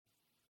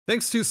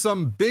Thanks to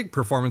some big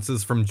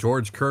performances from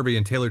George Kirby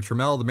and Taylor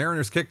Trammell, the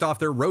Mariners kicked off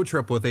their road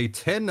trip with a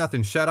 10-0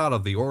 shutout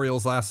of the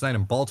Orioles last night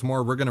in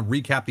Baltimore. We're going to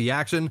recap the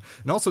action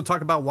and also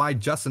talk about why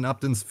Justin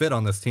Upton's fit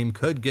on this team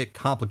could get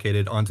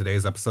complicated on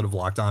today's episode of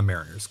Locked On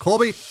Mariners.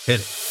 Colby, hit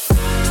it.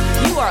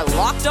 You are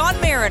Locked On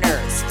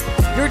Mariners,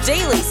 your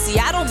daily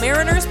Seattle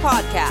Mariners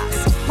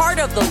podcast, part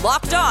of the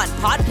Locked On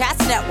Podcast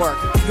Network,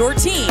 your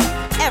team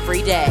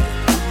every day.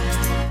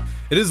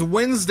 It is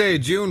Wednesday,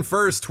 June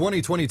 1st,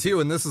 2022,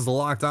 and this is the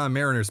Locked On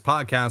Mariners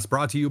podcast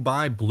brought to you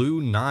by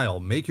Blue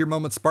Nile. Make your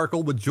moment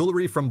sparkle with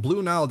jewelry from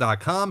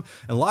BlueNile.com,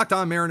 and Locked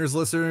On Mariners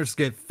listeners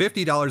get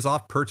 $50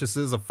 off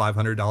purchases of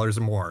 $500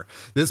 or more.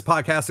 This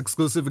podcast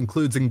exclusive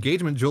includes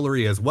engagement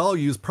jewelry as well.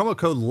 Use promo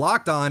code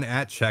LOCKEDON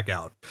at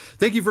checkout.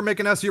 Thank you for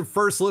making us your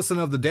first listen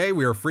of the day.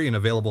 We are free and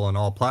available on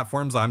all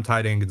platforms. I'm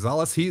Ty Dane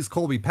Gonzalez. He's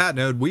Colby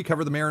Patnode. We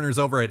cover the Mariners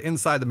over at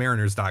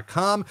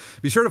InsideTheMariners.com.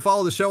 Be sure to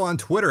follow the show on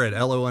Twitter at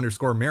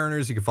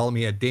LO_Mariners. You can follow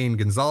me at Dane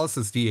Gonzalez,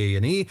 that's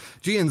DANE,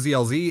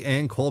 GNZLZ,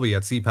 and Colby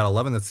at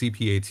CPAT11, that's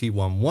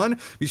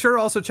CPAT11. Be sure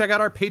to also check out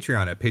our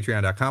Patreon at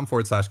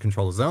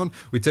patreon.com/control-the-zone.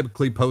 We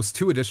typically post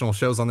 2 additional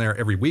shows on there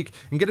every week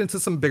and get into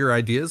some bigger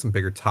ideas and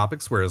bigger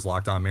topics, whereas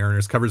Locked On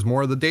Mariners covers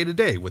more of the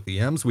day-to-day with the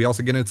M's. We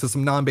also get into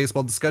some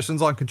non-baseball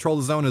discussions on Control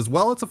the Zone as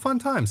well. It's a fun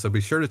time, so be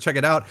sure to check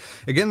it out.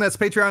 Again, that's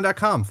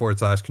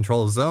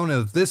patreon.com/control-the-zone.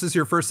 If this is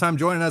your first time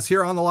joining us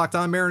here on the Locked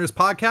On Mariners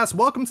podcast,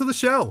 welcome to the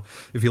show.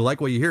 If you like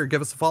what you hear,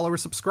 give us a follow or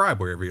subscribe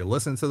wherever you're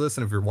listening to this.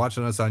 And if you're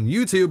watching us on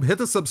YouTube, hit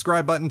the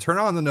subscribe button, turn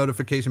on the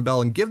notification bell,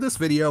 and give this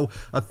video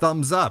a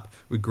thumbs up.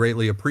 We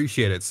greatly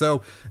appreciate it.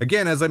 So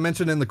again, as I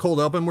mentioned in the cold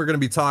open, we're going to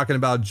be talking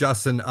about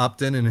Justin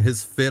Upton and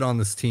his fit on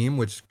this team,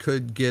 which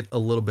could get a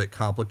little bit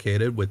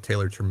complicated with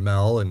Taylor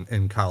Trammell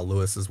and Kyle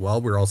Lewis as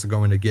well. We're also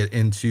going to get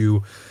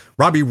into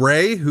Robbie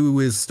Ray, who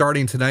is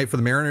starting tonight for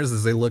the Mariners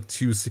as they look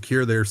to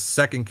secure their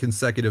second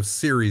consecutive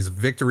series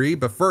victory.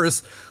 But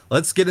first,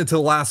 let's get into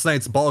last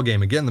night's ball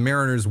game. Again, the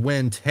Mariners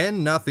win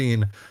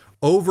 10-0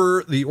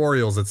 over the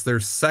Orioles. It's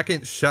their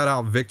second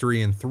shutout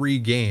victory in 3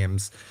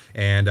 games,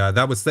 and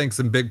that was thanks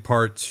in big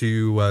part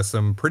to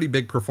some pretty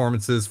big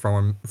performances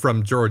from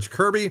George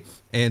Kirby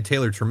and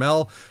Taylor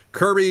Trammell.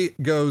 Kirby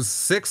goes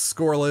 6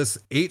 scoreless,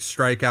 8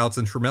 strikeouts,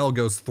 and Trammell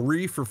goes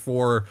 3 for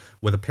 4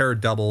 with a pair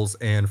of doubles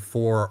and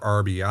 4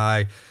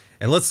 RBI.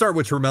 And let's start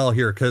with Trammell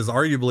here, because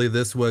arguably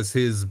this was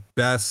his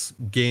best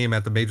game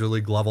at the major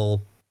league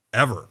level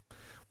ever.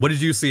 What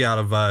did you see out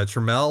of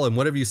Trammell, and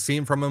what have you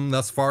seen from him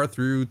thus far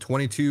through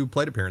 22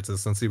 plate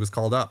appearances since he was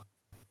called up?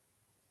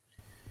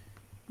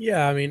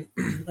 Yeah, I mean,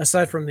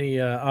 aside from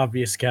the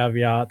obvious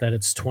caveat that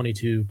it's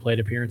 22 plate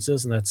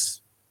appearances, and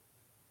that's,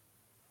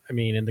 I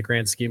mean, in the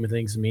grand scheme of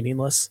things,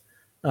 meaningless.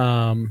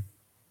 One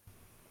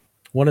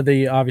of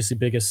the obviously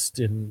biggest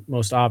and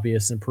most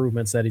obvious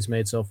improvements that he's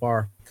made so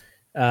far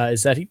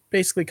is that he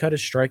basically cut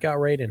his strikeout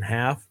rate in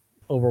half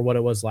over what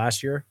it was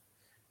last year.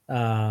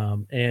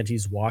 And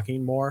he's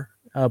walking more.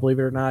 Believe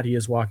it or not, he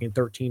is walking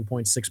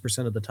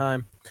 13.6% of the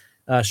time.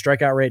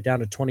 Strikeout rate down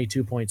to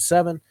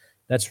 22.7.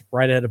 That's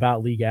right at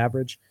about league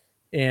average.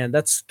 And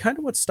that's kind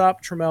of what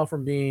stopped Trammell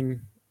from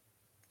being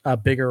a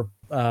bigger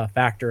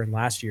factor in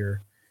last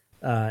year.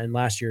 In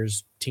last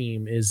year's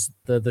team is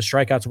the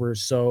strikeouts were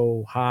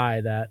so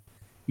high that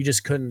you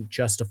just couldn't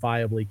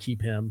justifiably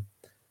keep him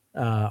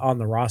on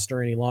the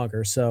roster any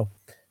longer. So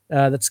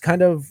that's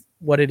kind of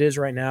what it is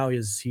right now.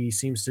 Is he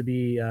seems to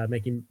be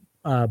making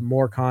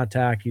more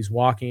contact. He's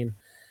walking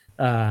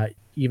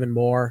even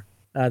more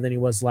than he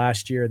was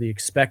last year. The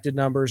expected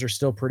numbers are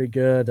still pretty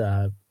good.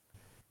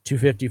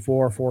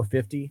 254,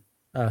 450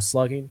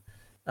 slugging.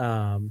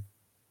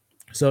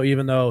 So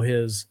even though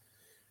his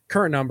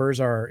current numbers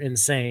are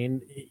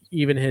insane,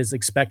 even his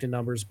expected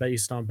numbers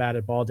based on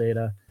batted ball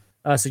data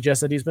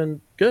suggest that he's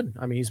been good.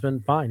 I mean, he's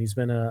been fine. He's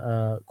been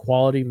a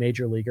quality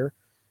major leaguer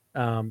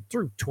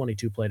through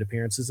 22 plate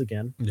appearances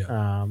again.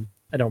 Yeah.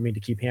 I don't mean to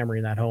keep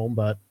hammering that home,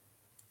 but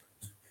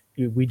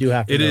we do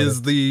have to. It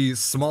is the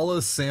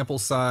smallest sample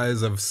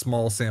size of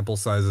small sample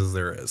sizes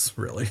there is,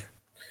 really.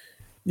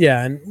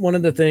 Yeah, and one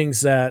of the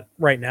things that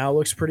right now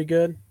looks pretty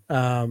good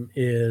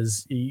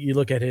is you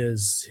look at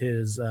his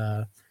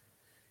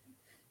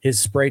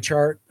spray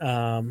chart.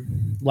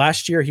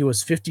 Last year he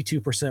was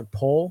 52%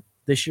 pull.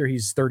 This year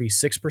he's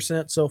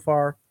 36% so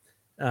far.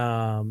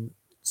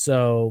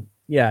 So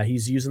yeah,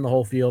 he's using the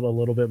whole field a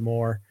little bit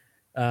more.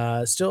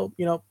 Still,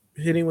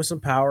 hitting with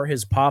some power.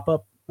 His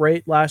pop-up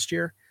rate last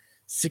year,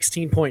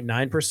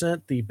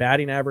 16.9%. The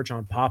batting average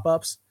on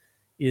pop-ups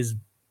is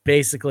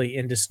basically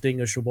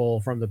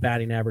indistinguishable from the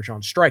batting average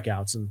on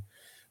strikeouts. And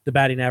the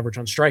batting average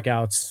on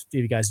strikeouts,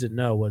 if you guys didn't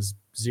know, was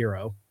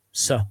 0.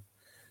 So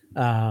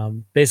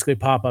basically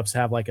pop-ups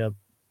have like a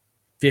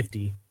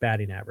 50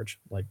 batting average,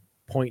 like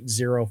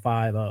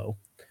 0.050.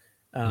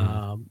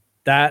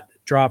 That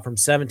dropped from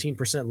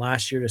 17%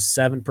 last year to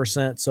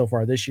 7% so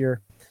far this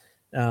year.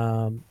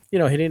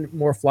 Hitting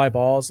more fly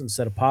balls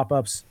instead of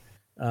pop-ups.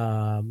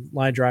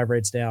 Line drive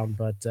rates down,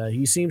 but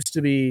he seems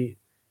to be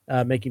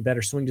making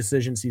better swing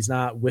decisions. He's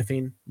not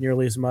whiffing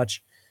nearly as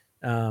much.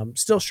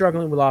 Still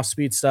struggling with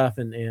off-speed stuff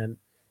and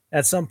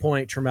at some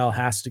point Trammell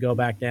has to go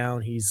back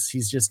down. He's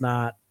just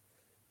not.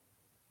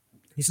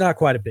 He's not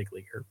quite a big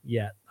leaguer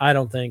yet, I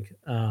don't think.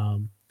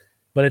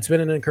 But it's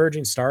been an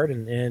encouraging start,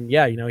 and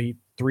yeah, he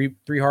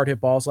three hard hit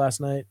balls last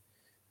night.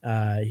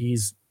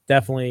 He's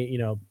definitely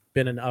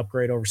been an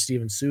upgrade over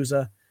Steven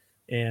Souza,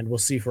 and we'll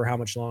see for how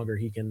much longer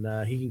he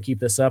can keep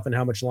this up, and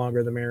how much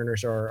longer the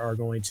Mariners are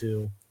going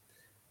to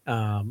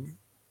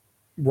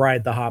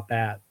ride the hot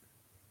bat.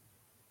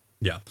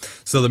 Yeah.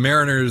 So the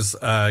Mariners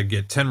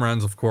get 10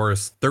 runs, of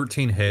course,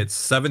 13 hits,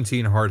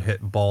 17 hard hit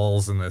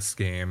balls in this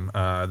game.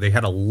 They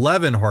had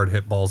 11 hard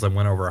hit balls that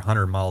went over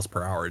 100 miles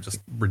per hour. Just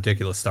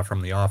ridiculous stuff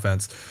from the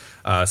offense.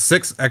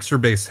 6 extra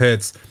base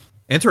hits.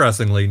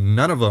 Interestingly,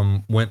 none of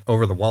them went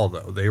over the wall,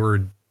 though. They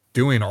were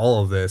doing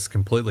all of this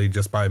completely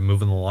just by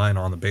moving the line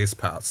on the base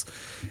paths.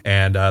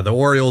 And the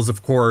Orioles,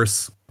 of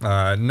course,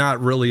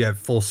 not really at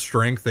full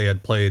strength. They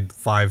had played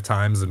 5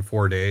 times in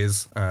 4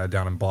 days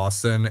down in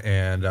Boston,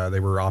 and they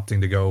were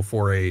opting to go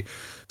for a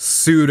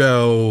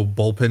pseudo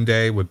bullpen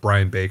day with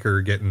Brian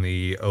Baker getting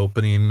the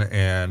opening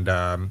and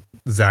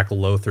Zach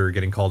Lothar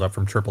getting called up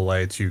from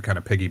AAA to kind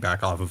of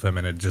piggyback off of him,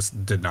 and it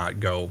just did not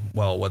go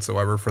well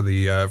whatsoever for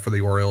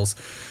the Orioles.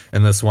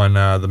 And this one,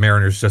 the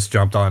Mariners just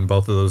jumped on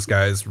both of those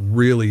guys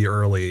really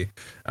early.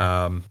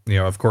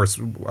 Of course,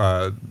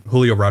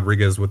 Julio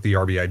Rodriguez with the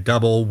RBI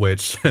double,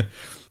 which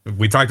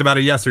we talked about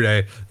it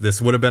yesterday.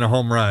 This would have been a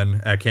home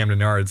run at Camden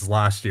Yards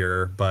last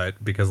year,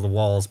 but because of the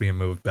walls being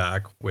moved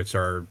back, which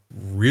are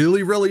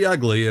really, really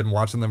ugly, and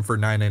watching them for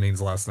 9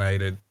 innings last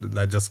night,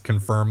 that just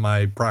confirmed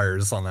my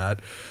priors on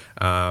that.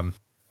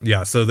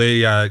 So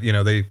they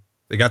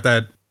got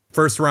that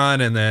first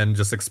run and then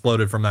just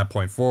exploded from that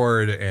point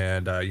forward.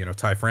 And,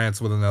 Ty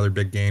France with another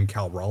big game.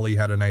 Cal Raleigh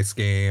had a nice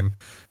game.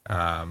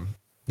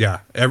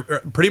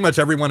 Pretty much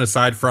everyone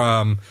aside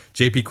from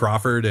J.P.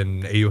 Crawford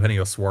and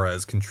Eugenio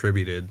Suarez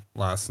contributed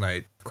last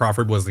night.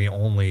 Crawford was the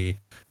only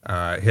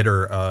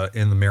hitter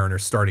in the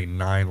Mariners starting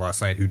 9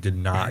 last night who did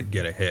not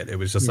get a hit. It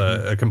was just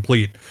a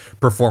complete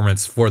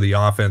performance for the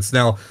offense.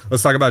 Now,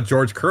 let's talk about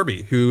George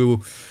Kirby,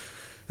 who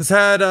has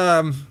had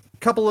a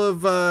couple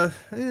of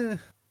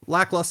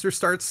lackluster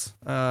starts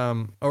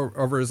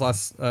over his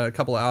last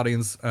couple of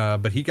outings,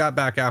 but he got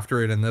back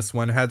after it in this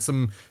one. Had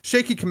some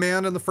shaky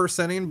command in the first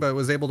inning, but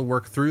was able to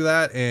work through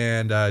that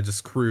and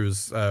just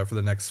cruise for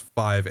the next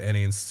 5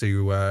 innings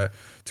to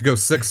go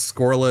 6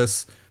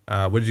 scoreless.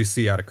 What did you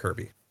see out of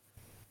Kirby?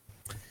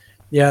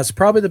 Yeah, it's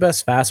probably the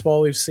best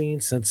fastball we've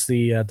seen since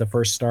the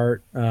first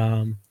start.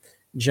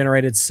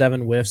 Generated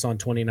 7 whiffs on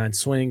 29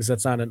 swings.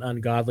 That's not an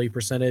ungodly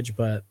percentage,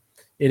 but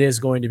it is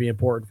going to be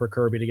important for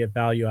Kirby to get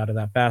value out of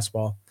that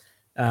fastball.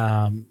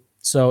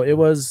 So it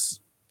was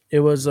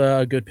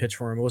a good pitch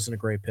for him. It wasn't a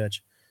great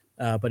pitch,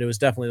 but it was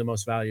definitely the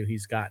most value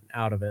he's gotten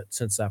out of it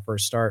since that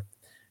first start.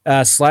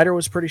 Slider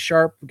was pretty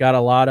sharp. Got a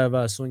lot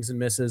of swings and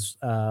misses.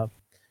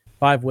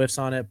 5 whiffs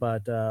on it,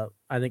 but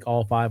I think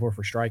all 5 were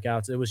for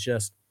strikeouts. It was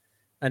just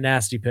a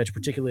nasty pitch,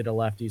 particularly to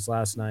lefties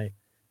last night.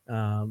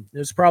 It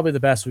was probably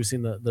the best we've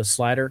seen the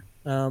slider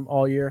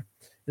all year.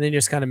 And then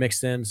just kind of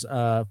mixed in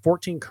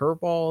 14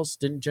 curveballs,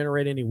 didn't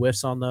generate any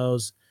whiffs on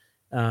those.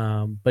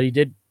 But you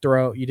did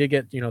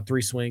get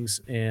 3 swings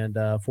and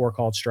 4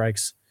 called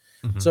strikes.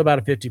 Mm-hmm. So about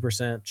a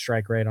 50%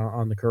 strike rate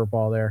on the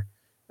curveball there.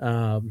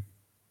 And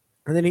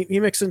then he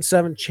mixed in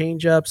 7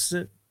 changeups.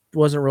 It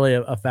wasn't really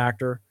a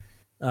factor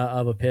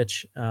of a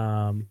pitch.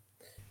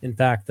 In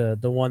fact, the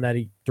one that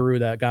he threw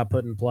that got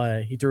put in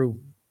play, he threw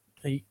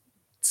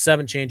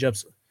 7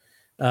 changeups,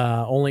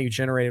 only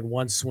generated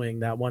 1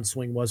 swing. That 1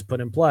 swing was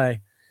put in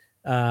play,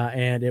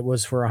 and it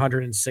was for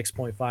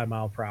 106.5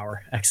 mile per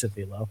hour exit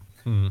velo.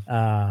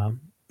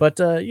 But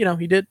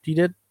he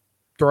did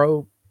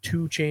throw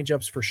 2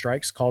 changeups for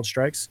strikes, called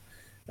strikes.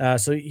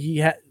 So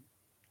he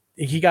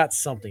got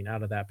something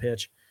out of that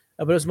pitch,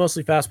 but it was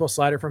mostly fastball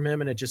slider from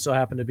him, and it just so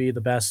happened to be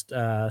the best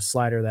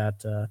slider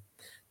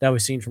that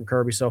we've seen from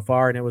Kirby so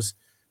far, and it was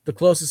the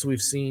closest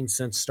we've seen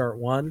since start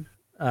 1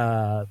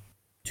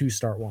 to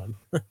start 1.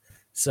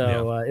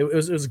 So it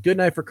was a good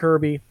night for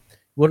Kirby.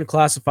 Wouldn't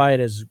classify it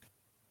as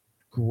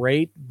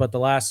great, but the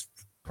last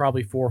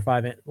probably 3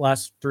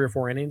 or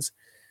 4 innings,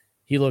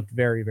 he looked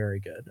very,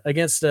 very good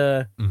against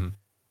I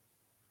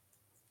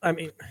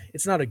mean,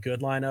 it's not a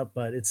good lineup,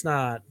 but it's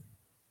not.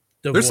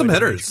 There's some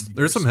hitters.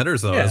 There's some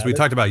hitters though, as we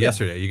talked about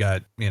yesterday. You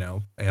got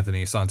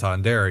Anthony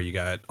Santander, you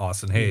got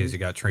Austin Hayes, you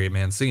got Trey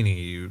Mancini,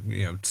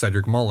 you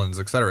Cedric Mullins,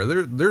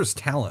 etc. There's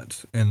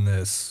talent in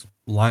this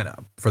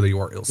lineup for the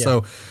Orioles. Yeah.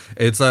 So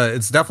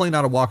it's definitely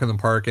not a walk in the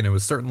park, and it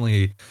was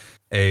certainly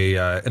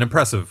an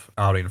impressive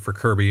outing for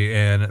Kirby,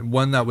 and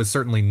one that was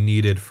certainly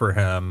needed for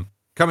him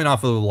coming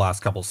off of the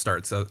last couple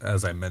starts,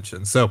 as I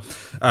mentioned. So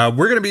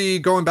we're going to be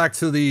going back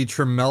to the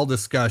Trammell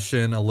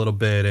discussion a little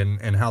bit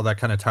and how that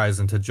kind of ties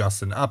into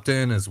Justin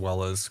Upton as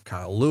well as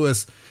Kyle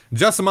Lewis in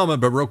just a moment.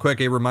 But real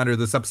quick, a reminder,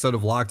 this episode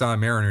of Locked On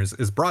Mariners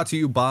is brought to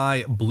you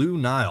by Blue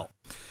Nile.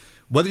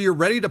 Whether you're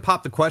ready to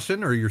pop the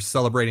question or you're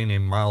celebrating a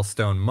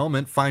milestone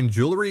moment, find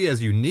jewelry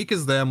as unique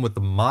as them with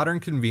the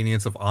modern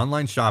convenience of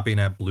online shopping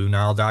at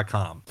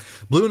BlueNile.com.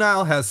 Blue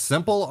Nile has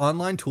simple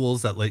online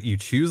tools that let you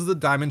choose the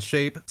diamond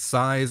shape,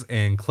 size,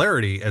 and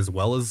clarity, as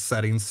well as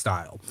setting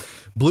style.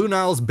 Blue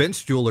Nile's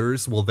bench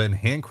jewelers will then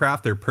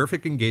handcraft their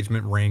perfect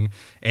engagement ring,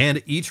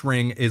 and each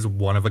ring is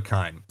one of a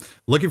kind.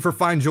 Looking for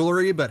fine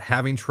jewelry but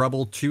having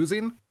trouble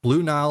choosing?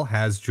 Blue Nile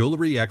has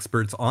jewelry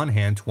experts on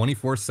hand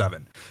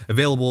 24/7,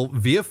 available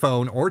via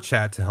phone or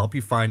chat to help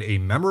you find a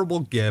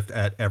memorable gift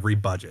at every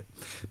budget.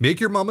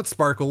 Make your moment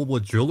sparkle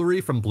with jewelry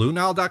from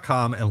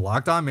BlueNile.com, and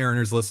Locked On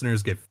Mariners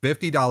listeners get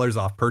 $50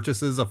 off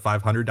purchases of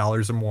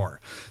 $500 or more.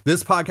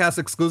 This podcast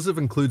exclusive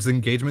includes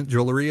engagement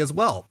jewelry as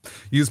well.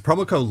 Use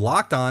promo code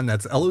Locked On,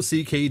 that's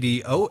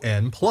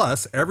LOCKDON,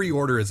 plus every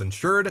order is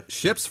insured,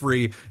 ships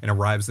free, and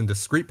arrives in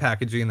discreet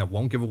packaging that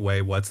won't give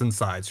away what's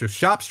inside. So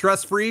shop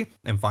stress-free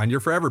and find your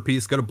forever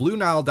piece. Go to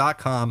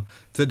BlueNile.com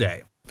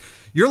today.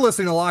 You're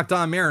listening to Locked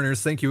On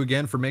Mariners. Thank you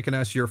again for making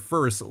us your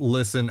first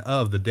listen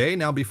of the day.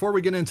 Now, before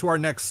we get into our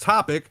next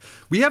topic,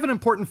 we have an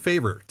important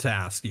favor to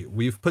ask you.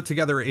 We've put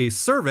together a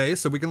survey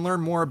so we can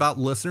learn more about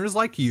listeners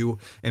like you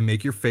and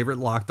make your favorite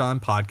Locked On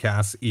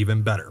podcasts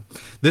even better.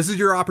 This is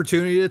your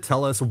opportunity to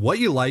tell us what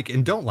you like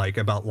and don't like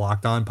about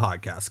Locked On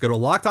Podcasts. Go to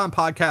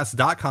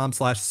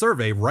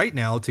LockedOnPodcast.com/survey right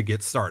now to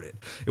get started.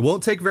 It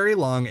won't take very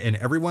long, and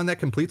everyone that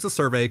completes a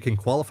survey can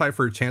qualify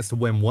for a chance to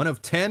win one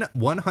of 10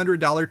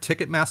 $100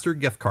 Ticketmaster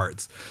gift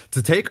cards.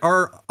 To take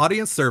our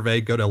audience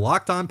survey, go to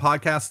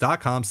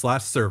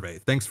LockedOnPodcast.com/survey.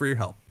 Thanks for your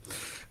help.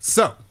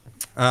 So,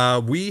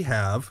 we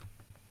have,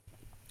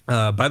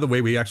 by the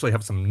way, we actually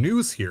have some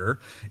news here.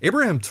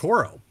 Abraham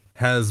Toro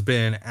has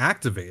been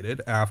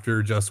activated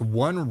after just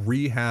one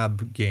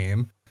rehab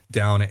game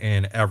down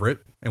in Everett,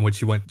 in which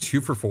he went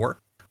 2 for 4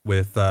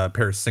 with a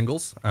pair of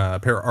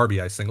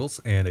RBI singles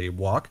and a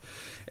walk.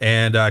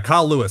 And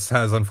Kyle Lewis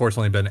has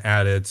unfortunately been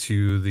added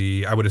to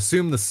the, I would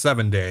assume, the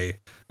 7-day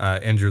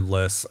injured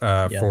list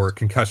for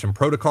concussion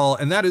protocol,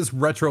 and that is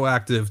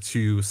retroactive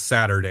to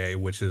Saturday,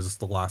 which is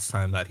the last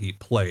time that he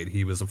played.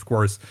 He was, of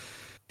course,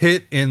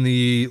 hit in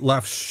the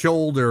left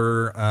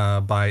shoulder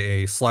by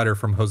a slider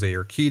from Jose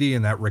Urquidy,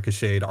 and that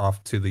ricocheted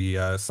off to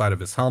the side of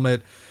his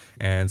helmet.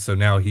 And so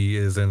now he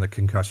is in the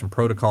concussion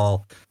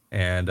protocol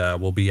and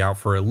will be out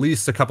for at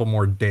least a couple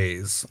more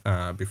days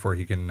before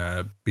he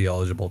can be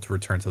eligible to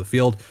return to the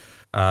field.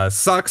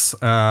 Sucks,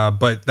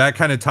 but that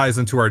kind of ties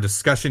into our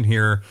discussion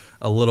here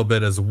a little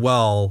bit as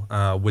well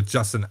with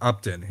Justin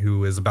Upton,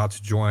 who is about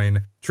to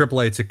join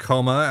AAA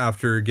Tacoma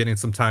after getting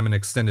some time in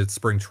extended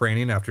spring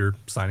training after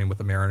signing with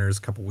the Mariners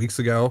a couple weeks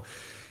ago.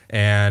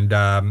 And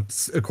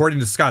according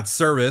to Scott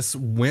Service,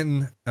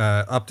 when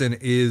Upton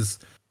is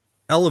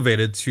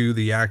elevated to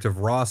the active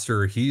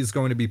roster, he's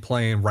going to be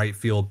playing right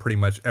field pretty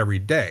much every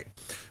day.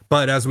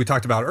 But as we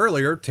talked about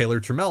earlier, Taylor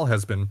Trammell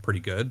has been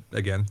pretty good,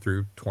 again,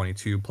 through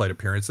 22 plate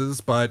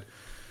appearances. But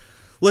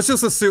let's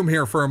just assume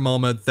here for a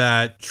moment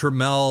that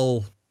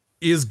Trammell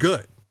is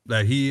good,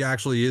 that he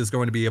actually is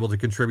going to be able to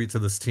contribute to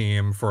this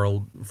team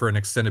for an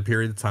extended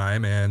period of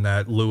time, and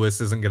that Lewis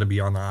isn't going to be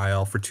on the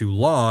IL for too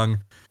long.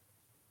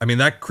 I mean,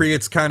 that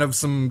creates kind of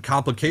some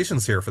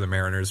complications here for the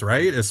Mariners,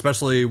 right?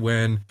 Especially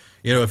when,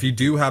 if you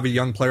do have a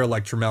young player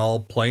like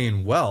Trammell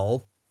playing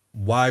well,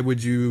 why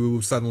would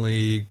you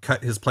suddenly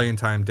cut his playing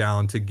time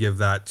down to give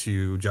that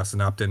to Justin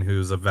Upton,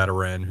 who's a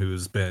veteran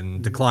who's been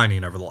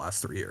declining over the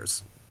last 3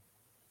 years?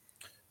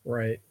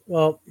 Right.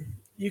 Well,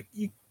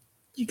 you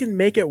can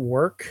make it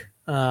work.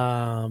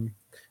 The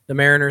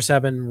Mariners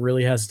have been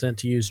really hesitant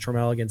to use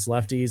Trammell against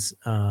lefties.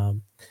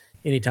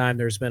 Anytime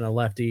there's been a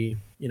lefty,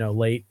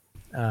 late,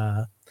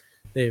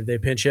 they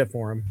pinch hit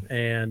for him,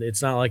 and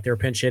it's not like they're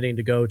pinch hitting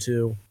to go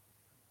to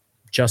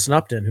Justin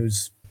Upton,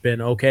 who's been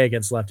okay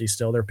against lefties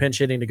still. They're pinch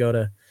hitting to go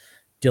to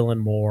Dylan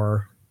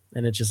Moore,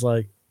 and it's just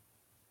like,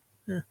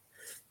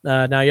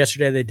 now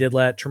yesterday they did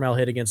let Trammell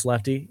hit against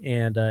lefty,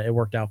 and it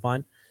worked out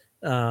fine.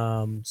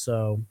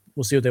 So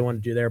we'll see what they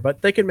want to do there,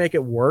 but they can make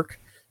it work.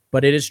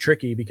 But it is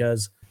tricky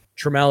because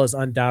Trammell is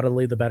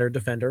undoubtedly the better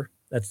defender.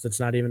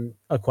 That's not even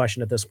a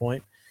question at this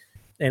point.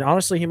 And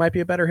honestly, he might be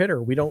a better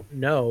hitter. We don't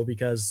know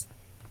because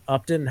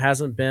Upton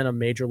hasn't been a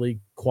major league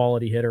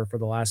quality hitter for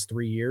the last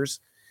 3 years,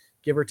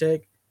 give or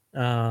take.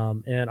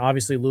 And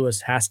obviously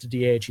Lewis has to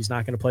DH. He's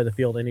not going to play the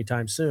field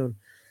anytime soon.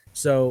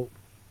 So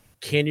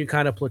can you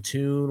kind of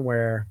platoon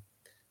where,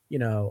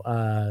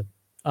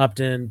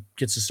 Upton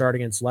gets to start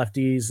against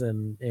lefties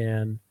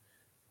and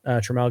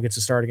Trammell gets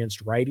to start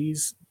against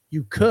righties?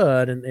 You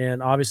could.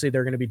 And obviously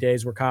there are going to be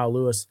days where Kyle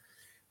Lewis,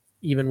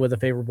 even with a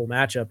favorable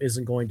matchup,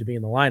 isn't going to be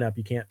in the lineup.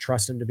 You can't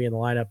trust him to be in the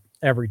lineup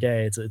every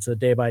day. It's a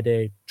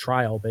day-by-day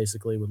trial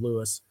basically with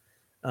Lewis.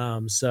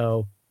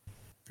 So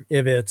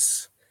if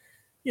it's,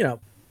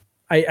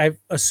 I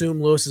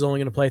assume Lewis is only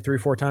going to play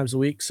 3-4 times a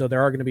week, so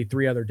there are going to be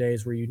 3 other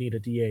days where you need a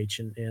DH,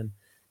 and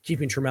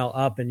keeping Trammell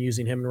up and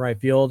using him in right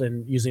field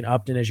and using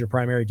Upton as your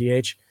primary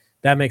DH,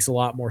 that makes a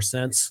lot more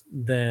sense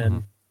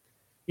than,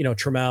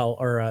 Trammell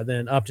or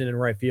than Upton in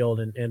right field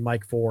and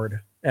Mike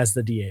Ford as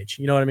the DH.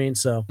 You know what I mean?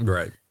 So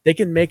right. they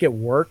can make it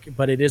work,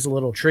 but it is a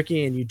little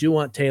tricky, and you do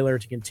want Taylor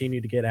to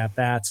continue to get at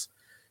bats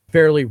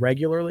fairly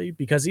regularly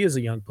because he is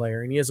a young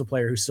player and he is a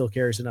player who still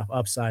carries enough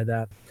upside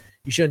that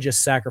you shouldn't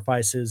just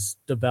sacrifice his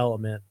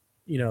development,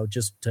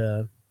 just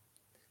to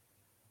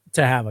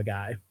have a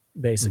guy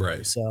basically.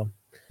 Right. So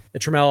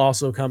Trammell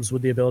also comes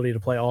with the ability to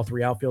play all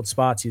three outfield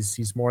spots.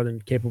 He's more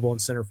than capable in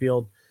center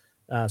field.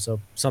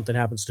 So something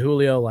happens to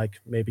Julio,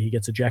 like maybe he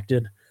gets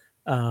ejected,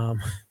 or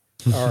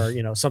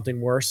something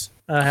worse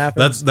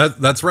happens.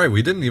 That's right.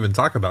 We didn't even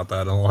talk about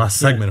that in the last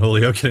segment.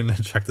 Julio getting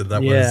ejected.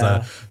 That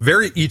was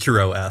very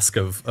Ichiro-esque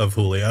of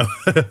Julio.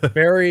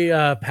 Very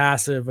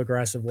passive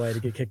aggressive way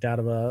to get kicked out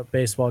of a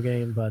baseball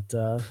game,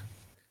 but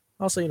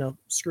also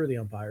screw the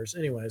umpires.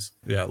 Anyways,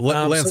 yeah.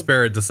 Lance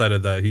Barrett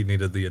decided that he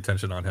needed the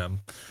attention on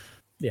him.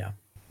 Yeah,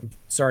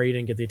 sorry you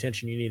didn't get the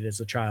attention you needed as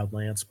a child,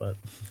 Lance, but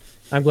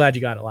I'm glad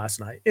you got it last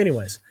night.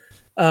 Anyways,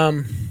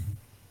 so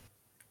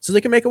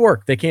they can make it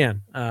work. They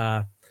can.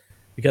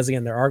 Because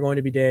again, there are going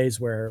to be days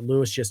where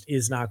Lewis just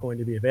is not going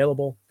to be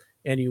available,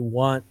 and you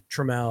want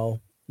Trammell,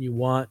 you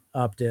want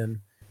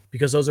Upton,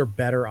 because those are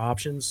better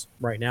options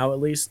right now, at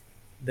least,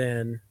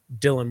 than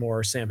Dylan Moore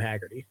or Sam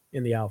Haggerty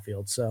in the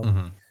outfield.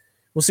 So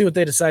we'll see what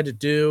they decide to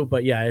do.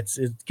 But yeah,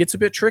 it gets a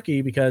bit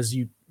tricky because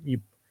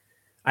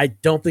I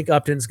don't think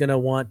Upton's going to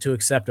want to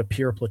accept a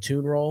pure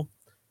platoon role,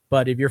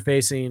 but if you're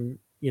facing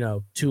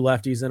two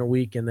lefties in a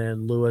week and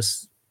then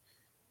Lewis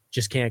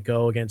just can't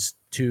go against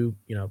two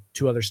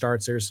other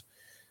starts,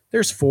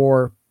 there's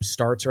 4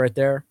 starts right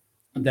there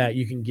that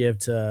you can give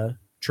to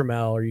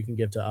Trammell or you can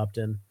give to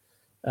Upton.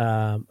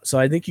 So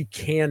I think you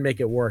can make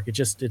it work.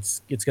 It's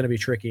going to be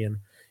tricky, and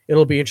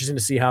it'll be interesting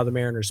to see how the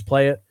Mariners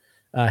play it.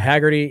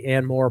 Haggerty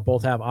and Moore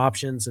both have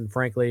options, and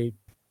frankly,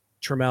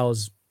 Trammell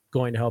is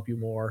going to help you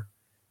more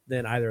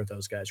than either of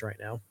those guys right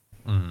now.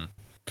 Mm-hmm.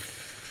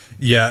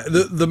 Yeah,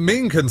 the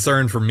main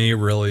concern for me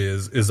really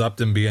is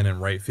Upton being in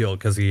right field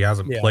because he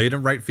hasn't played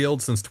in right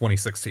field since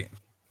 2016.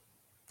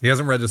 He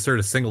hasn't registered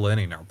a single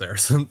inning out there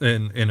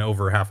in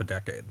over half a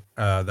decade.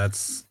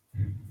 That's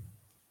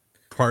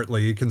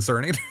partly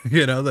concerning,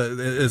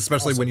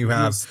 especially when you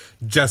have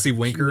Jesse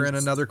Winker in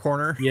another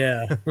corner.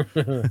 Yeah,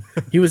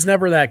 he was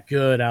never that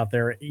good out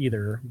there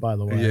either, by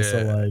the way.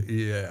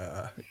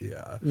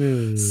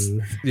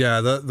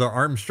 The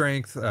arm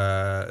strength,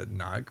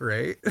 not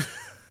great.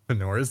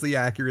 Nor is the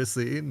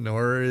accuracy,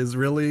 nor is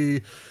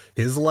really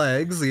his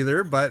legs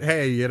either. But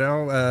hey,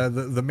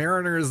 the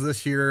Mariners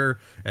this year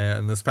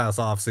and this past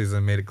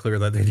offseason made it clear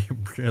that they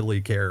didn't really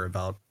care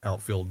about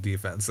outfield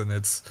defense. And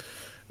it's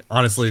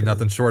honestly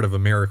nothing short of a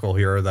miracle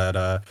here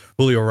that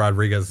Julio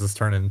Rodriguez has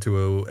turned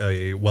into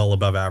a well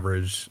above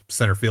average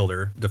center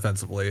fielder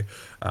defensively,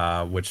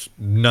 which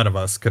none of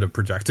us could have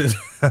projected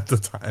at the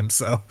time.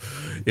 So,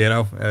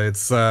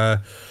 it's...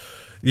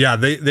 yeah,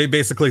 they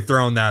basically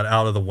thrown that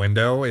out of the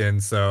window,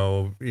 and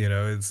so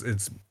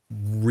it's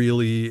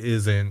really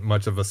isn't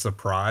much of a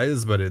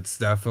surprise, but it's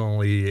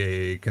definitely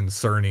a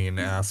concerning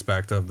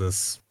aspect of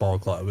this ball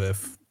club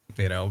if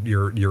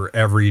your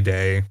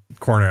everyday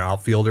corner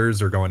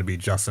outfielders are going to be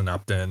Justin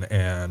Upton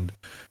and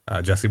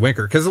Jesse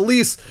Winker, because at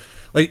least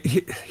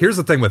here's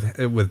the thing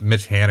with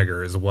Mitch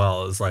Haniger as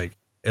well is at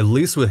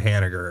least with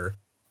Haniger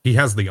he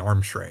has the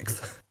arm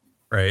strength,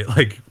 right?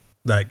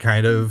 That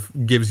kind of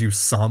gives you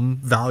some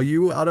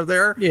value out of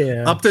there.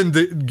 Yeah. Upton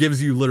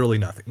gives you literally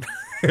nothing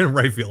in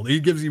right field.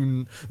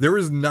 There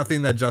is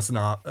nothing that Justin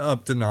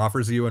Upton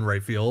offers you in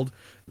right field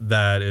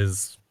that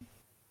is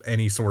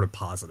any sort of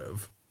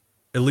positive,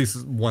 at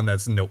least one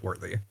that's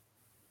noteworthy.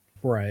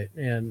 Right.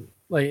 And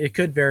it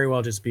could very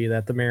well just be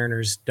that the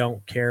Mariners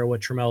don't care what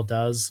Trammell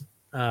does.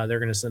 They're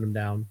going to send him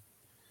down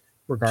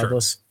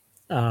regardless.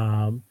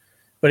 Sure.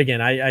 But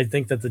again, I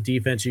think that the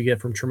defense you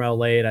get from Trammell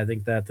late, I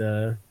think that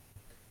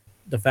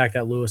the fact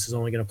that Lewis is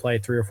only going to play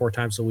 3 or 4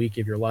 times a week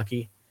if you're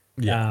lucky.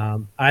 Yeah.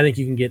 I think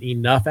you can get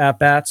enough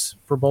at-bats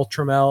for both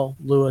Trammell,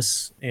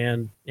 Lewis,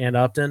 and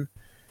Upton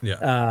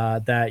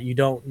that you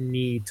don't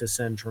need to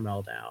send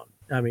Trammell down.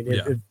 I mean,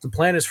 if the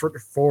plan is for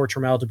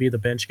Trammell to be the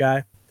bench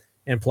guy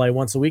and play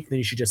once a week, then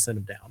you should just send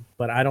him down.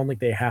 But I don't think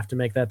they have to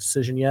make that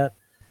decision yet.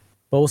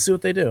 But we'll see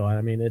what they do. I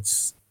mean,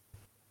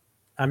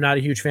 I'm not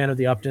a huge fan of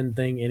the Upton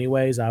thing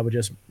anyways. I would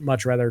just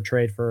much rather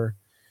trade for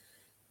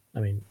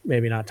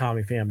maybe not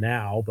Tommy Pham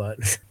now, but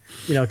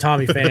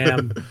Tommy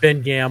Pham,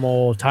 Ben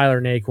Gamel,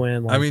 Tyler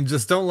Naquin.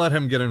 Just don't let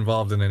him get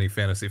involved in any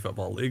fantasy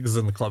football leagues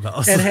in the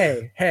clubhouse. And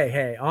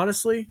hey,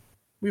 honestly,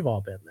 we've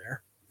all been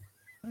there.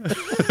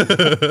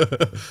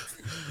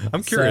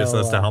 I'm curious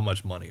as to how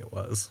much money it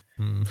was.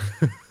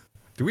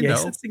 Do we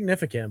know? It's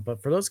significant,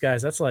 but for those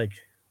guys, that's like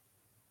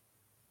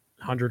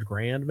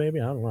 $100,000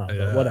 maybe. I don't know.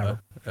 But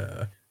whatever.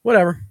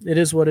 Whatever. It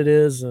is what it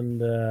is, and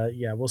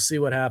we'll see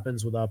what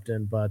happens with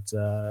Upton, but.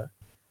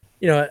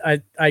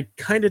 I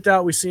kind of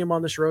doubt we see him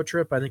on this road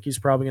trip. I think he's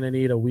probably going to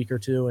need a week or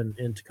two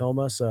in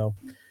Tacoma. So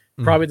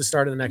probably the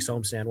start of the next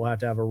homestand, we'll have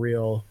to have a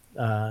real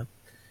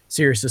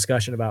serious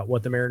discussion about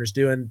what the Mariners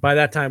do. And by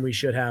that time, we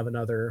should have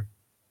another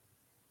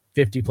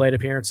 50 plate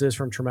appearances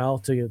from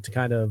Trammell to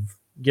kind of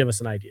give us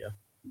an idea.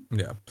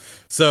 Yeah.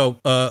 So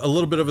a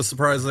little bit of a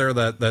surprise there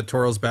that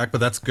Toro's back, but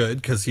that's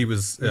good because he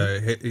was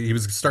he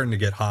was starting to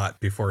get hot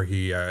before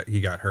he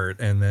got hurt.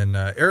 And then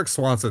Eric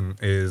Swanson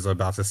is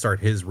about to start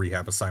his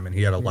rehab assignment.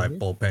 He had a live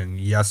bullpen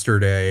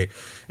yesterday,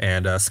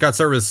 and Scott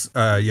Service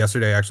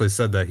yesterday actually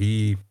said that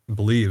he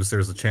believes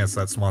there's a chance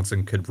that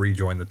Swanson could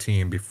rejoin the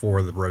team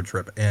before the road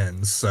trip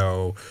ends.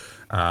 So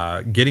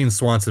getting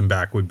Swanson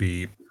back would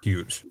be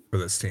huge for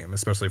this team,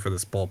 especially for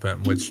this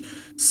bullpen, which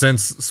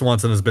since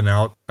Swanson has been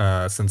out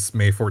since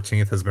May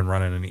 14th has been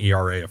running an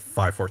ERA of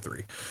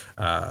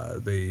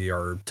 5.43. They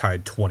are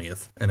tied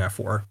 20th in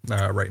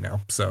F4 right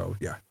now. So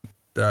yeah,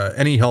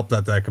 any help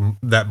that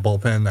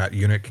bullpen, that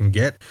unit can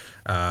get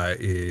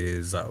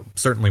is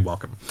certainly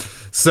welcome.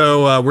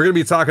 So we're going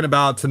to be talking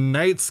about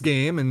tonight's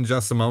game in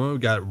just a moment.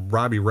 We've got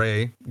Robbie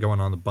Ray going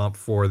on the bump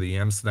for the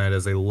M's tonight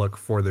as they look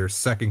for their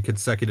second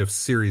consecutive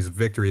series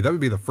victory. That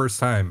would be the first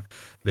time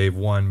they've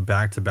won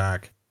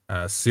back-to-back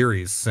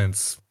series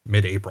since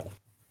mid-April.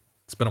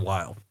 It's been a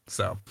while.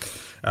 So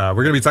we're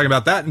going to be talking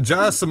about that in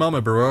just a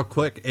moment. But real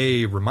quick,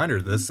 a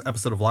reminder, this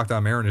episode of Locked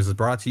On Mariners is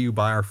brought to you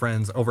by our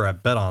friends over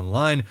at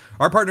BetOnline.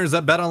 Our partners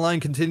at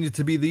BetOnline continue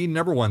to be the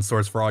 #1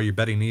 source for all your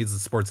betting needs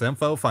and sports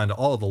info. Find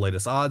all of the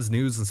latest odds,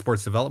 news, and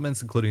sports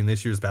developments, including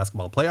this year's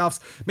basketball playoffs,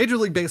 Major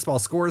League Baseball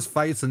scores,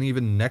 fights, and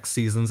even next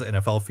season's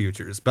NFL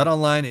futures.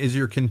 BetOnline is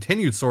your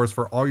continued source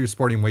for all your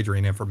sporting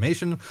wagering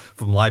information,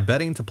 from live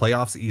betting to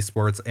playoffs,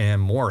 esports,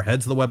 and more. Head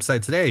to the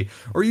website today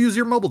or use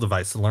your mobile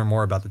device to learn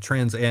more about the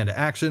trends and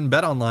action.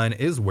 BetOnline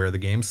is where the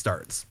game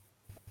starts.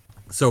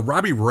 So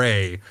Robbie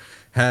Ray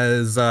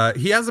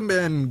he hasn't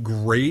been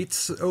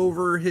great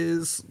over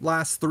his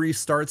last 3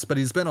 starts, but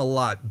he's been a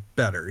lot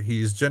better.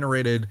 He's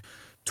generated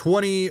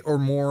 20 or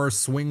more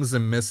swings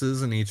and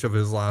misses in each of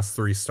his last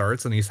 3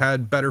 starts, and he's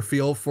had better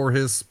feel for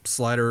his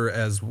slider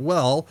as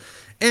well.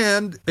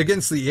 And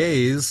against the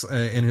A's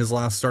in his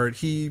last start,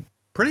 he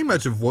pretty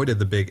much avoided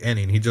the big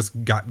inning. He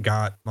just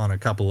got on a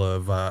couple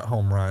of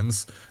home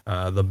runs.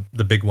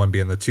 The big one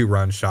being the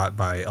 2-run shot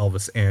by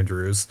Elvis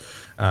Andrus,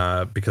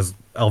 because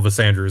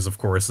Elvis Andrus, of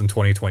course, in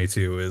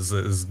 2022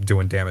 is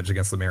doing damage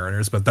against the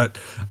Mariners. But that,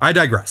 I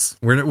digress.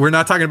 We're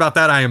not talking about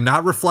that. I am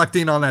not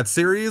reflecting on that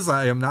series.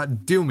 I am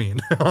not dooming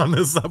on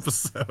this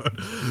episode.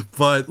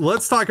 But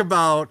let's talk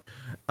about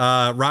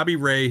Robbie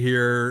Ray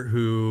here,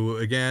 who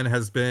again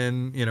has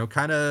been,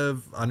 kind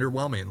of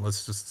underwhelming.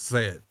 Let's just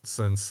say it,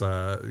 since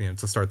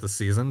to start the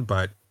season.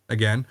 But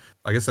again,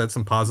 like I said,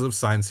 some positive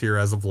signs here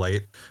as of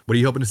late. What are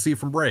you hoping to see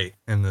from Ray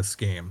in this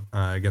game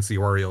against the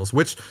Orioles?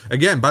 Which,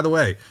 again, by the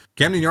way,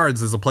 Camden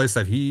Yards is a place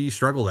that he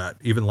struggled at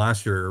even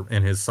last year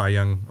in his Cy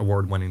Young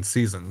Award-winning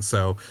season.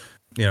 So,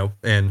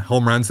 and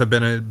home runs have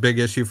been a big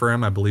issue for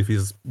him. I believe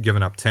he's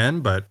given up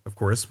 10, but of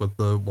course, with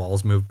the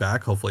walls moved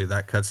back, hopefully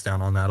that cuts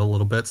down on that a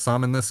little bit,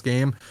 some in this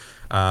game.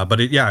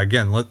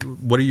 Again,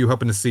 what are you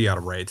hoping to see out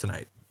of Ray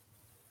tonight?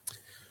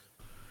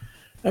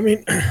 I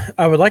mean,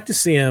 I would like to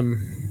see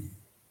him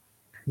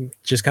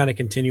just kind of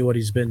continue what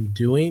he's been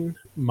doing,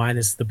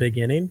 minus the big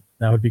inning.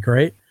 That would be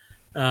great.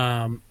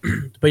 But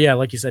yeah,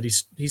 like you said,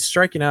 he's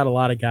striking out a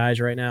lot of guys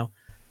right now.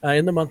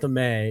 In the month of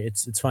May,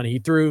 it's funny. He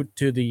threw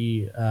to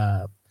the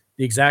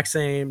exact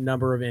same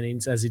number of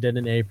innings as he did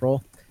in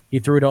April. He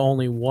threw to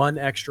only one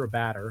extra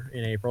batter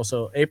in April.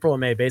 So April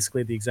and May,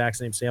 basically the exact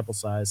same sample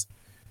size.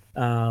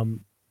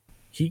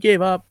 He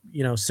gave up,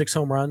 6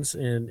 home runs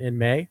in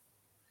May.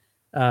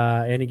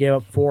 And he gave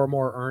up 4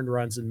 more earned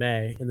runs in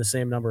May in the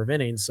same number of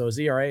innings. So his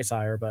ERA is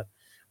higher. But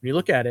when you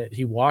look at it,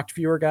 he walked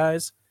fewer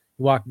guys.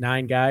 He walked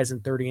 9 guys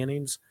in 30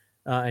 innings.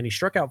 And he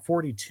struck out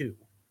 42.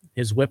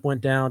 His whip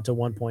went down to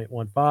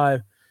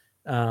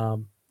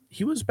 1.15.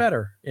 He was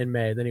better in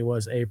May than he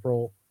was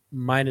April,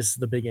 minus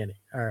the big inning,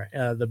 or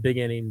the big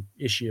inning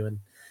issue. And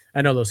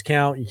I know those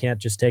count. You can't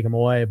just take them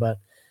away. But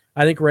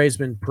I think Ray's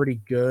been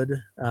pretty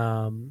good,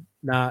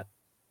 not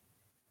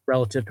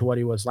relative to what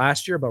he was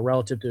last year, but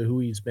relative to who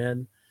he's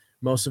been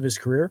most of his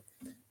career.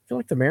 I feel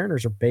like the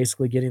Mariners are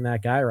basically getting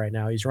that guy right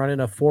now. He's running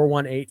a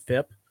 4.18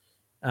 FIP.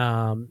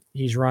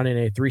 He's running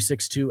a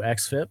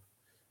 3.62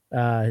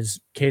 xFIP.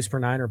 His Ks per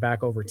 9 are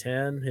back over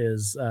 10.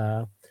 His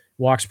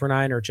walks per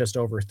 9 are just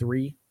over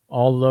 3.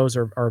 All of those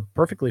are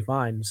perfectly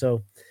fine.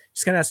 So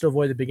just kind of has to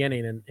avoid the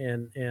beginning.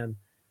 And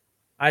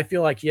I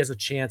feel like he has a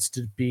chance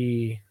to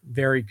be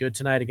very good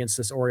tonight against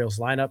this Orioles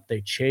lineup.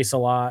 They chase a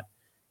lot.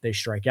 They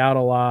strike out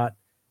a lot.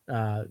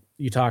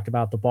 You talked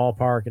about the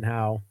ballpark and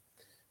how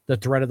the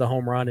threat of the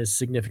home run is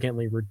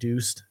significantly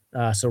reduced.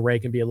 So Ray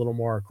can be a little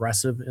more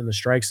aggressive in the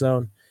strike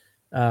zone.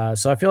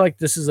 So I feel like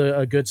this is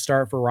a good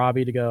start for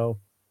Robbie to go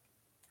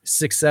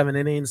 6-7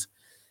 innings,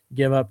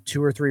 give up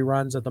 2 or 3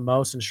 runs at the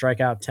most, and strike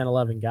out 10,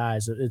 11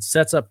 guys. It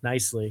sets up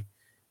nicely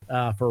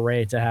for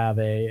Ray to have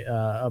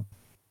I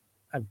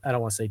don't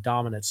want to say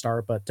dominant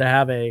start, but to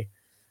have a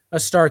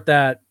start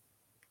that,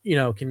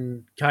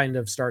 can kind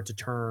of start to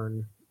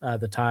turn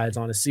the tides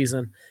on his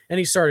season. And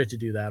he started to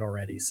do that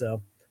already.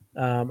 So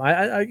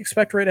I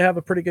expect Ray to have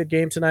a pretty good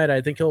game tonight.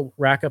 I think he'll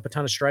rack up a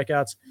ton of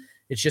strikeouts.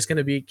 It's just going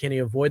to be, can he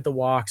avoid the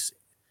walks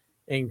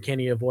and can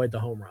he avoid the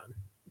home run?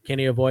 Can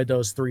he avoid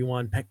those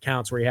 3-1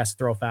 counts where he has to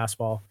throw a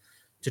fastball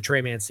to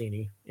Trey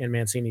Mancini, and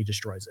Mancini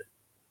destroys it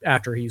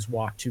after he's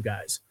walked 2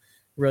 guys?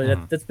 Really,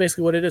 that's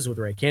basically what it is with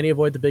Ray. Can he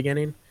avoid the big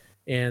inning?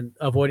 And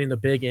avoiding the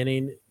big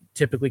inning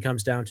typically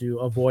comes down to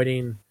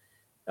avoiding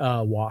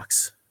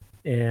walks.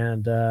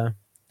 And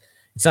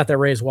it's not that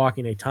Ray is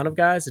walking a ton of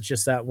guys. It's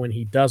just that when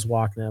he does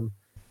walk them,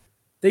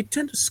 they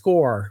tend to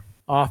score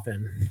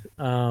often.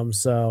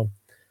 So,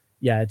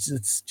 yeah,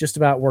 it's just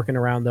about working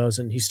around those.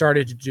 And he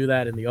started to do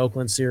that in the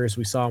Oakland series.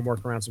 We saw him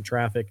work around some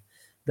traffic.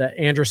 The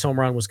Andrus home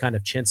run was kind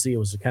of chintzy. It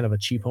was kind of a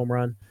cheap home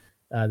run.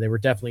 They were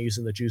definitely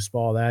using the juice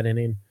ball that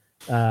inning.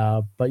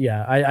 But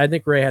yeah, I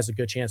think Ray has a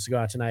good chance to go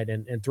out tonight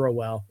and throw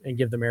well and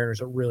give the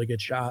Mariners a really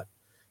good shot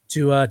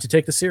to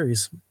take the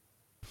series.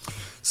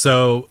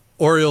 So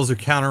Orioles are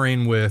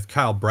countering with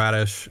Kyle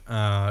Bradish,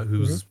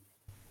 who's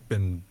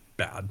been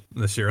bad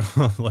this year.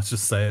 Let's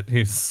just say it.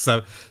 He's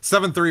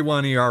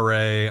 7.31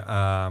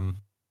 ERA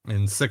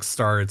in 6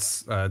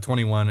 starts,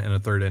 21 and a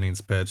third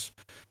innings pitched.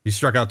 He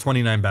struck out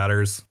 29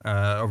 batters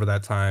over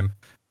that time,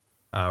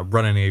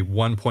 running a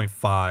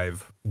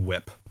 1.5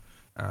 WHIP.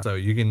 So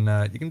you can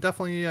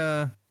definitely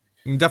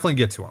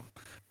get to him.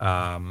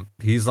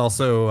 He's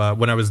also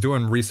when I was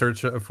doing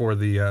research for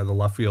the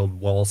left field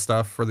wall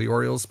stuff for the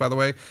Orioles, by the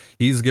way,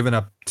 he's given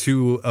up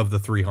 2 of the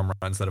 3 home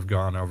runs that have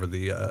gone over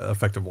the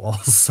effective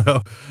walls.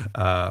 So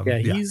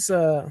he's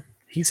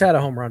had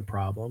a home run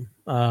problem.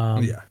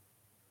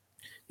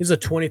 He's a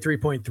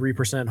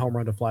 23.3% home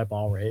run to fly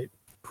ball rate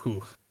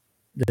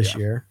this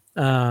year.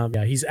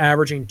 He's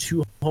averaging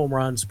 2 home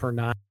runs per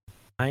 9.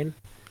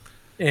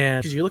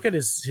 And because you look at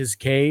his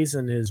Ks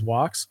and his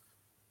walks,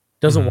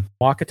 doesn't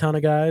walk a ton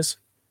of guys,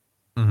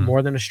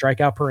 more than a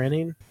strikeout per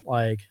inning.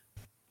 Like,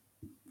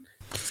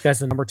 this guy's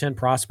the number 10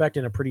 prospect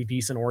in a pretty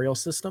decent Orioles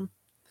system.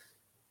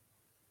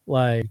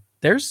 Like,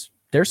 there's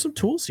some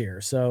tools here.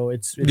 So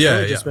it's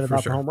really just been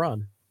about the home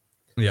run.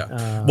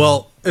 Yeah.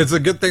 Well, it's a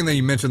good thing that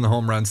you mentioned the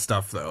home run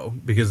stuff, though,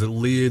 because it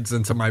leads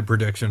into my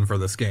prediction for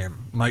this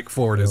game. Mike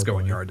Ford is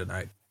going yard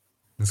tonight.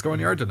 He's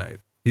going yard tonight.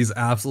 He's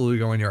absolutely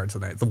going yard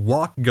tonight. The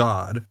walk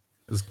god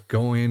is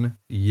going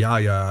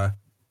yaya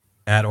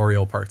at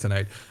Oriole Park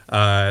tonight.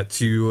 And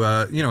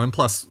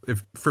plus,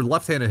 if for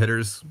left-handed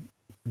hitters,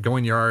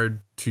 going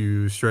yard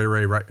to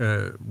straightaway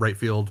right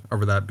field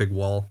over that big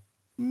wall,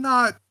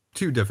 not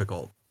too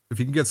difficult. If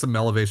you can get some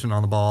elevation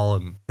on the ball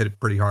and hit it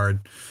pretty hard,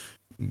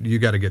 you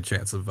got a good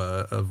chance of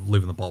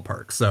leaving the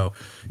ballpark. So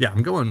yeah,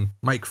 I'm going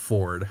Mike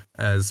Ford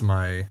as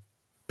my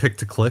pick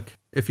to click,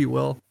 if you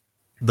will.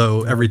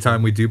 Though every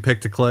time we do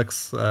picks to click,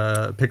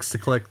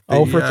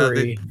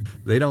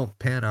 they don't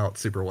pan out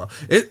super well.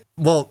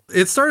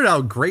 It started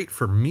out great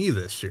for me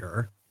this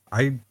year.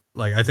 I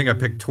think I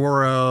picked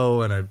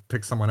Toro and I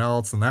picked someone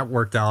else, and that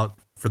worked out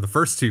for the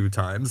first 2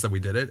 times that we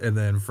did it. And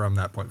then from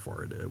that point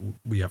forward,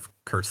 we have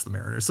cursed the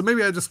Mariners. So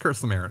maybe I just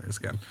cursed the Mariners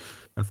again,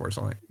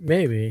 unfortunately.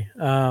 Maybe.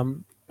 By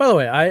the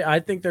way, I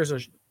think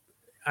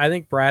I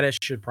think Bradish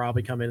should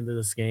probably come into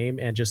this game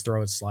and just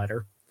throw his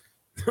slider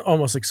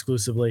almost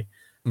exclusively.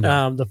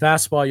 Yeah. The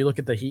fastball, you look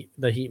at the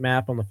heat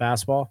map on the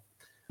fastball.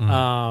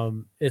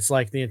 It's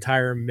like the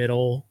entire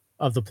middle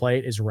of the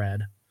plate is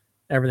red.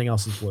 Everything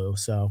else is blue.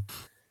 So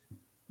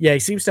yeah, he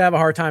seems to have a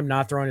hard time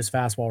not throwing his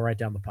fastball right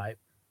down the pipe.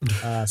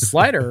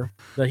 Slider,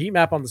 the heat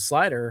map on the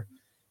slider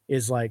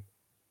is like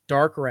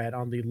dark red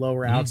on the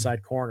lower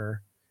outside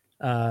corner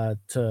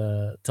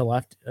to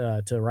left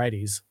to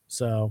righties.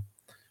 So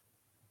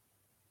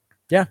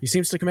yeah, he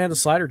seems to command the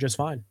slider just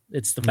fine.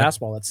 It's the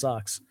fastball that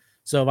sucks.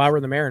 So if I were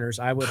the Mariners,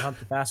 I would hunt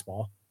the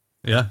fastball.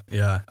 Yeah,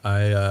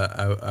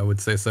 I would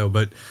say so.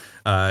 But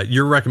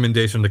your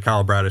recommendation to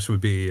Kyle Bradish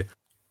would be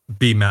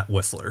Matt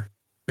Whistler,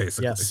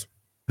 basically. Yes.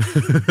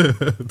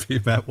 Be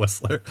Matt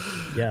Whistler.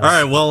 Yes. All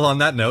right. Well, on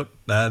that note,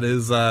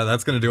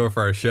 that's going to do it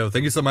for our show.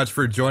 Thank you so much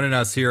for joining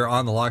us here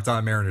on the Locked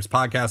On Mariners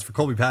podcast. For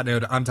Colby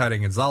Patnode, I'm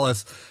Titan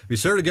Gonzalez. Be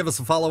sure to give us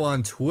a follow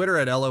on Twitter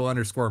at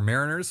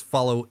 @LO_Mariners.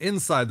 Follow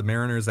Inside the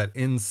Mariners at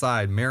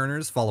Inside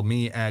Mariners. Follow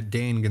me at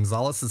Dane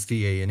Gonzalez, that's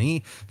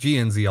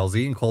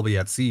TANEGNZLZ, and Colby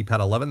at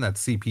CPAT11,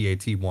 that's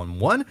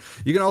CPAT11.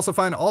 You can also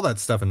find all that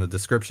stuff in the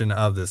description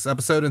of this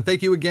episode. And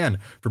thank you again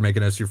for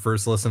making us your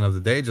first listen of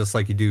the day, just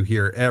like you do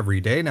here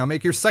every day. Now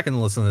make your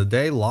second listen of the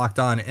day Locked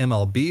On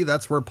MLB.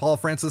 That's where Paul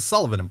Francis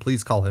Sullivan, and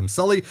please call him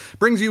Sully,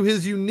 brings you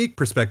his unique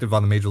perspective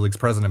on the Major League's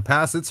present and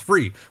past. It's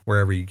free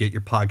wherever you get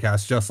your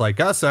podcasts, just like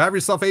us. So have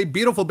yourself a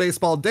beautiful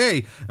baseball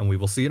day, and we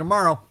will see you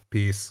tomorrow.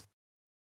 Peace.